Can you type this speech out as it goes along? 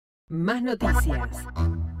Más noticias,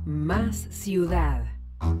 más ciudad.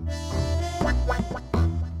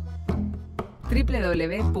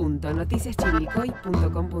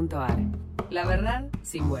 www.noticiaschivilcoy.com.ar. La verdad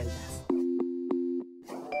sin vueltas.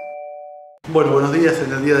 Bueno, buenos días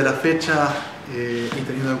en el día de la fecha y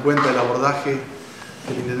teniendo en cuenta el abordaje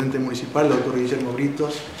que el intendente municipal, el doctor Guillermo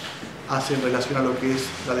Britos, hace en relación a lo que es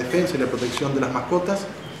la defensa y la protección de las mascotas.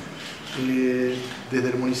 Desde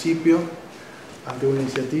el municipio, ante una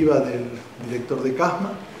iniciativa del director de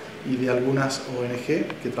CASMA y de algunas ONG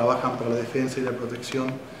que trabajan para la defensa y la protección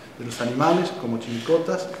de los animales, como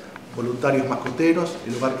Mascotas, voluntarios mascoteros,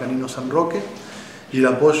 el Hogar Canino San Roque y el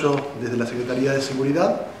apoyo desde la Secretaría de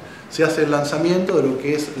Seguridad, se hace el lanzamiento de lo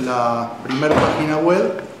que es la primera página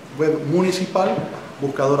web municipal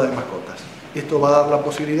buscadora de mascotas. Esto va a dar la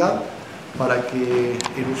posibilidad para que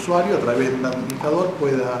el usuario, a través de un administrador,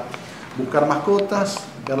 pueda buscar mascotas,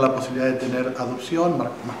 ver la posibilidad de tener adopción,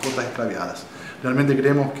 mascotas extraviadas. Realmente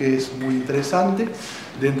creemos que es muy interesante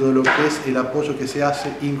dentro de lo que es el apoyo que se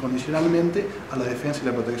hace incondicionalmente a la defensa y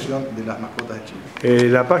la protección de las mascotas de Chile.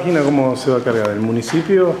 ¿La página cómo se va a cargar? ¿El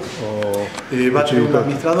municipio o va a tener un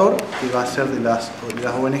administrador que va a ser de las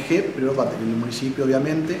ONG, pero va a tener el municipio,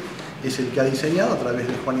 obviamente, es el que ha diseñado a través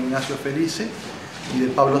de Juan Ignacio Felice y de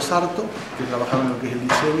Pablo Sarto, que trabajaron en lo que es el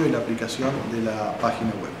diseño y la aplicación de la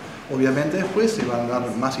página web. Obviamente después se va a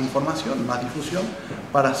dar más información, más difusión,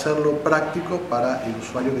 para hacerlo práctico para el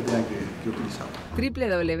usuario que tenga que utilizarlo.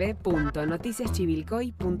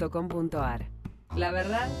 www.noticiaschivilcoy.com.ar. La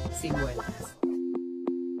verdad sin vueltas.